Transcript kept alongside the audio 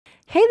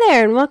Hey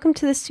there, and welcome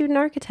to the Student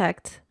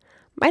Architect.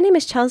 My name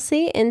is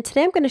Chelsea, and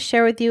today I'm going to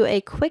share with you a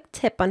quick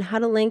tip on how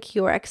to link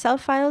your Excel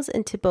files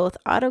into both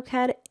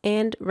AutoCAD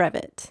and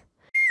Revit.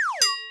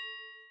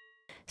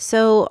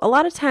 So a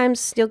lot of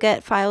times you'll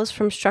get files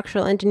from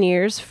structural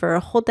engineers for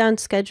hold down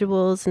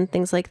schedules and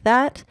things like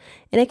that,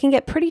 and it can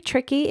get pretty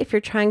tricky if you're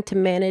trying to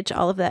manage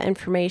all of that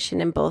information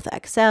in both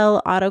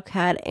Excel,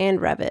 AutoCAD, and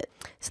Revit.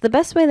 So the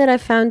best way that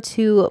I've found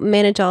to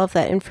manage all of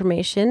that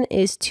information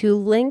is to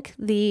link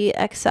the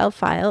Excel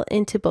file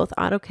into both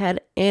AutoCAD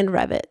and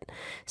Revit.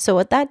 So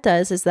what that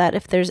does is that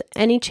if there's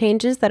any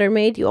changes that are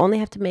made, you only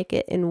have to make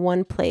it in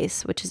one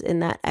place, which is in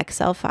that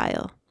Excel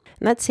file.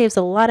 And that saves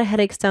a lot of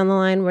headaches down the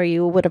line where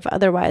you would have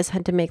otherwise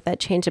had to make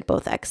that change in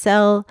both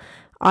Excel,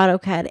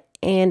 AutoCAD,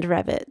 and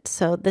Revit.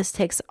 So this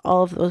takes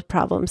all of those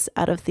problems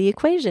out of the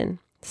equation.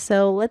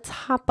 So let's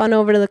hop on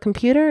over to the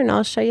computer and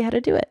I'll show you how to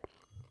do it.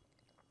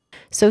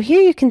 So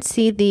here you can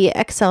see the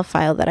Excel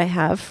file that I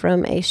have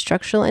from a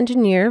structural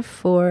engineer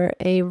for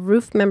a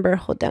roof member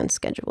hold down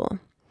schedule.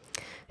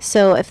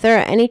 So if there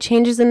are any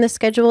changes in the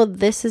schedule,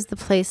 this is the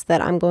place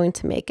that I'm going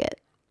to make it.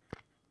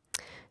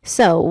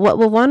 So what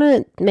we'll want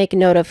to make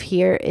note of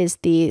here is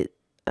the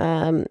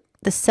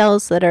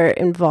cells that are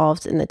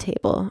involved in the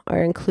table,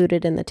 are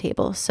included in the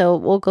table. So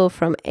we'll go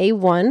from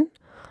A1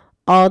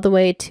 all the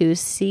way to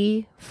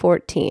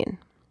C14.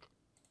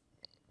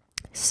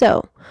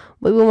 So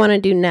what we want to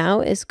do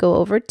now is go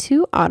over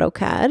to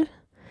AutoCAD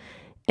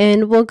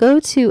and we'll go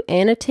to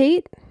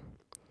Annotate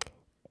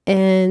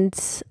and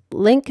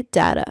Link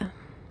Data.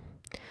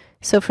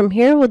 So from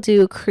here we'll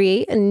do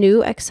Create a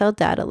new Excel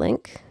data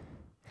link.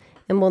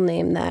 And we'll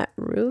name that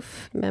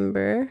roof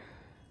member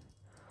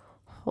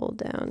hold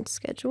down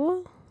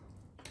schedule.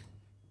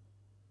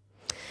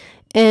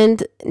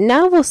 And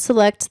now we'll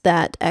select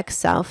that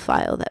Excel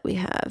file that we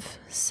have.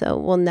 So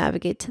we'll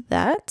navigate to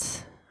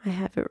that. I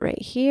have it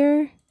right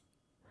here.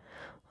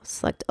 We'll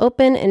select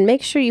open and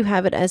make sure you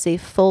have it as a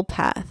full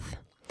path.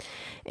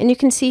 And you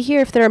can see here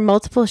if there are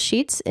multiple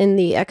sheets in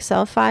the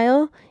Excel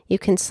file, you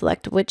can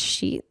select which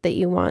sheet that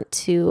you want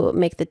to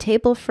make the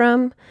table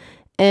from.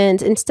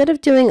 And instead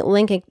of doing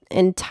link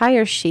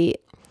entire sheet,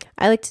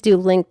 I like to do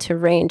link to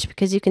range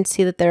because you can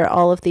see that there are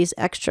all of these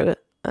extra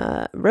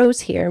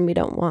rows here and we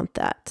don't want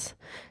that.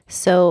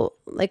 So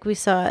like we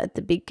saw at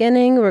the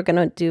beginning, we're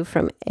going to do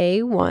from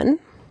A1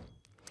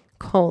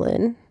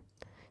 colon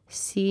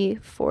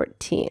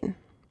C14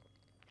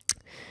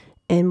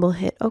 and we'll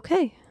hit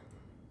OK.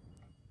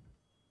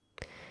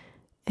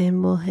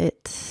 And we'll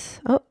hit,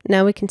 oh,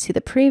 now we can see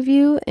the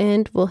preview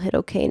and we'll hit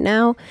OK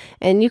now.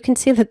 And you can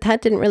see that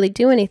that didn't really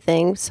do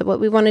anything. So what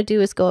we want to do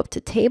is go up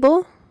to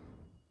Table,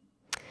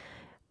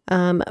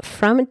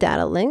 from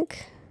Data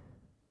Link,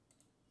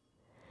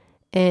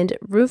 and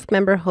Roof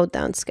Member Hold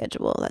Down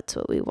Schedule. That's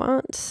what we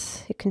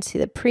want. You can see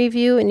the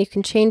preview and you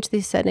can change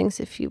these settings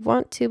if you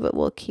want to, but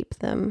we'll keep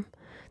them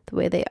the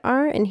way they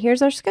are. And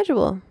here's our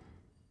schedule.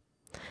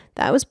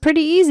 That was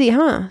pretty easy,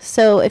 huh?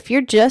 So if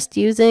you're just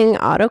using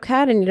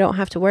AutoCAD and you don't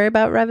have to worry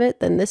about Revit,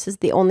 then this is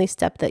the only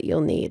step that you'll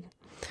need.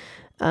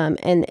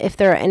 And if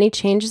there are any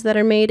changes that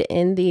are made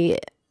in the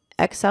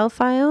Excel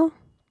file,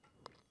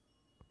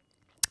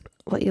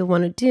 what you'll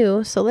want to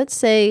do, so let's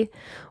say,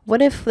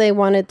 what if they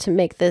wanted to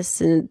make this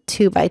in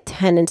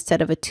 2x10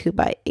 instead of a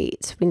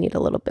 2x8? We need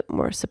a little bit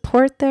more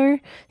support there.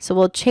 So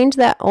we'll change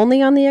that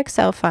only on the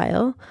Excel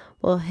file.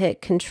 We'll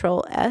hit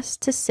Control S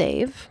to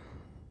save.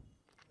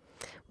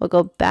 We'll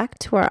go back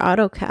to our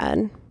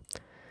AutoCAD,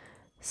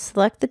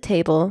 select the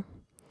table,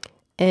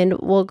 and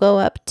we'll go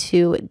up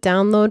to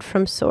Download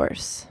from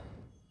Source.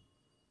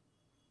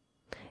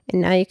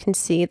 And now you can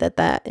see that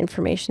that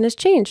information has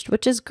changed,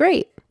 which is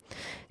great.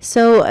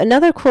 So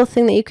another cool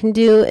thing that you can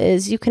do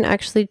is you can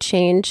actually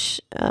change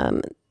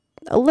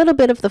a little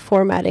bit of the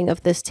formatting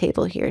of this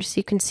table here. So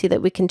you can see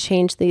that we can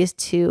change these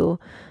to,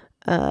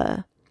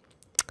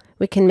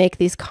 we can make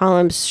these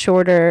columns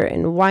shorter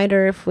and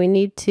wider if we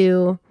need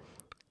to.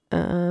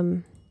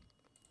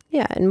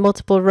 Yeah, and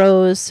multiple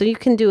rows, so you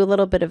can do a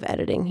little bit of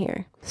editing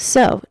here.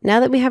 So now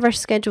that we have our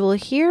schedule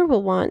here,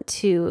 we'll want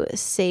to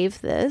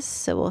save this.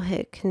 So we'll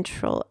hit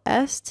Control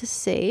S to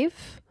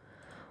save.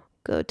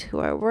 Go to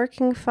our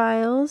working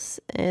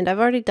files, and I've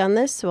already done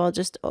this, so I'll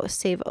just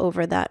save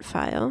over that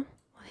file.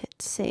 We'll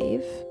hit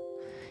save.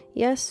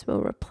 Yes,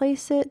 we'll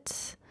replace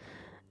it.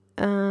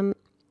 And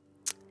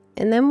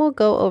then we'll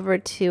go over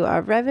to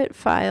our Revit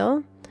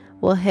file.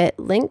 We'll hit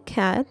Link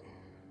CAD.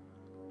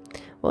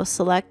 We'll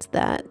select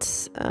that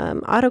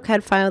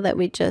AutoCAD file that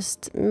we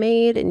just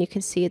made, and you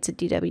can see it's a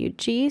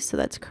DWG, so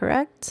that's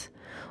correct.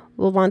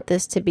 We'll want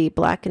this to be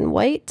black and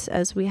white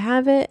as we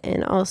have it,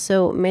 and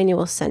also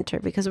manual center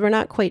because we're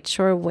not quite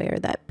sure where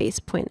that base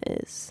point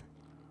is.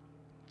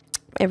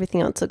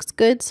 Everything else looks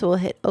good, so we'll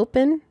hit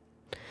open.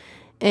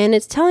 And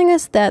it's telling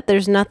us that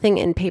there's nothing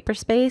in paper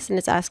space, and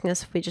it's asking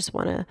us if we just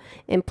want to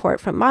import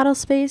from model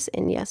space,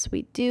 and yes,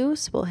 we do,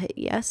 so we'll hit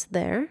yes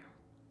there.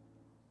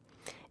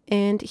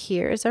 And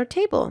here is our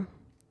table.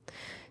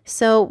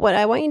 So what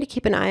I want you to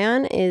keep an eye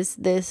on is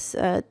this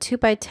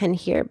 2x10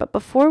 here. But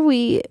before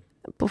we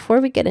before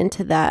we get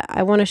into that,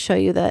 I want to show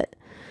you that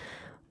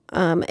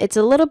it's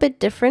a little bit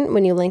different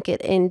when you link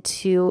it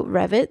into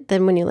Revit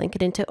than when you link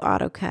it into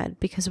AutoCAD,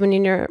 because when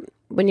you're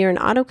in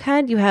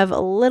AutoCAD, you have a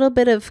little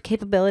bit of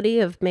capability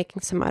of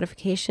making some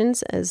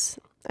modifications, as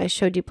I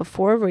showed you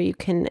before, where you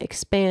can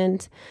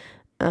expand,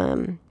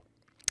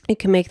 you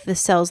can make the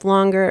cells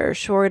longer or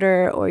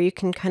shorter, or you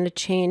can kind of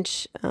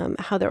change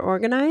how they're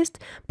organized.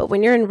 But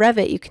when you're in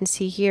Revit, you can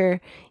see here,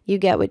 you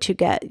get what you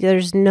get.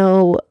 There's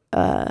no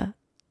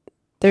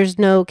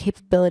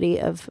capability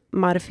of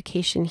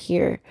modification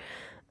here.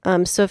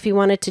 So if you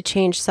wanted to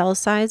change cell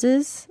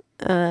sizes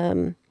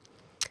to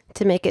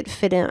make it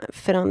fit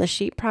on the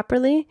sheet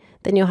properly,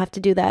 then you'll have to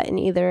do that in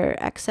either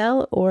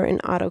Excel or in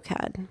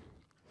AutoCAD.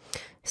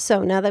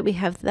 So now that we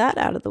have that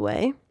out of the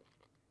way,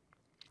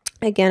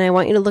 again, I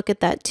want you to look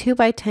at that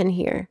 2x10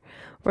 here.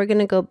 We're going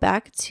to go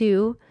back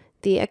to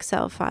the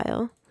Excel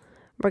file.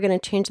 We're going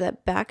to change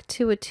that back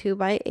to a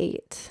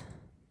 2x8.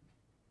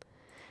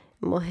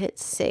 And we'll hit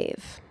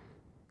save.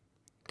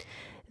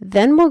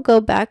 Then we'll go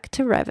back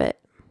to Revit.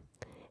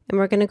 And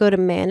we're going to go to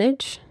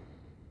Manage,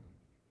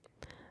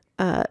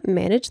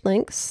 Manage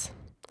Links,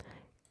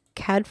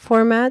 CAD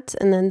Formats,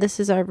 and then this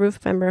is our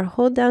roof member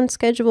hold down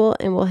schedule,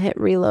 and we'll hit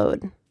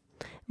Reload.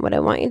 What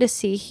I want you to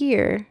see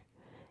here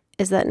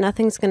is that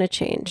nothing's going to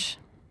change.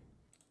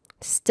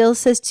 Still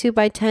says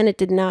 2x10, it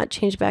did not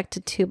change back to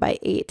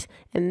 2x8.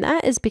 And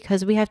that is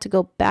because we have to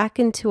go back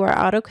into our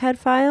AutoCAD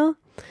file,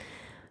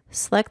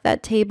 select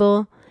that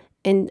table,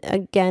 and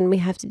again, we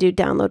have to do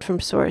download from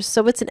source.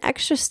 So it's an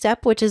extra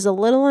step, which is a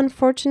little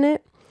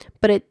unfortunate,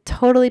 but it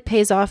totally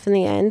pays off in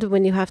the end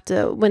when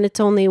it's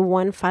only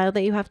one file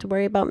that you have to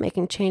worry about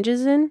making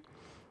changes in.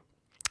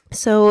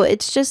 So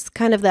it's just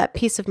kind of that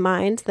peace of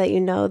mind that you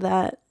know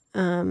that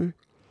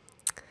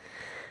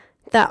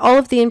that all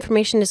of the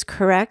information is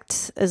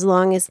correct, as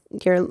long as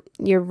you're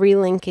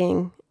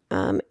relinking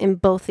in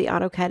both the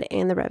AutoCAD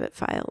and the Revit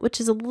file,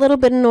 which is a little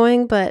bit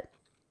annoying, but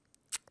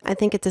I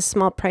think it's a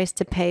small price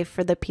to pay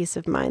for the peace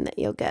of mind that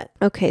you'll get.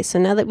 Okay, so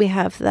now that we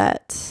have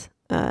that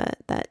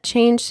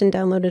changed and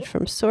downloaded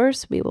from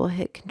source, we will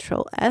hit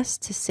Control S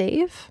to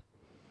save.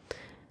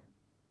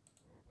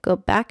 Go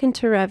back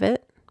into Revit,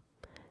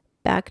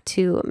 back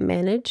to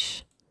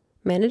Manage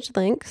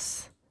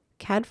Links,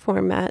 CAD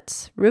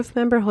Formats, Roof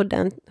Member hold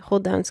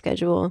down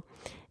schedule,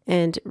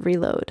 and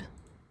Reload.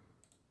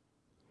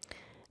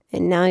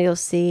 And now you'll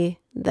see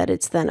that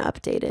it's then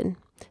updated.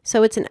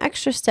 So it's an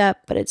extra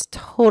step, but it's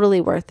totally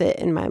worth it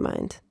in my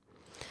mind.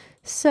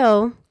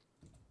 So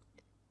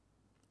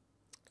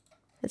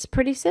it's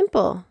pretty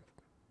simple.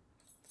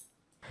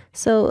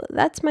 So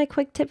that's my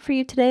quick tip for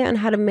you today on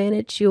how to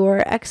manage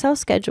your Excel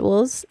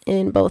schedules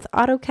in both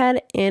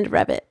AutoCAD and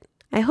Revit.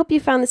 I hope you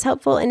found this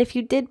helpful, and if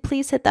you did,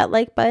 please hit that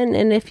like button,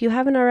 and if you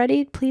haven't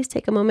already, please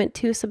take a moment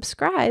to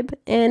subscribe.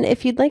 And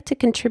if you'd like to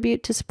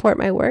contribute to support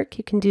my work,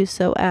 you can do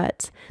so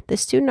at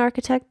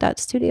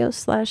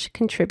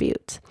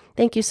thestudentarchitect.studio/contribute.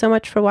 Thank you so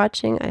much for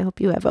watching. I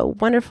hope you have a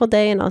wonderful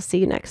day, and I'll see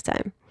you next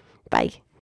time. Bye.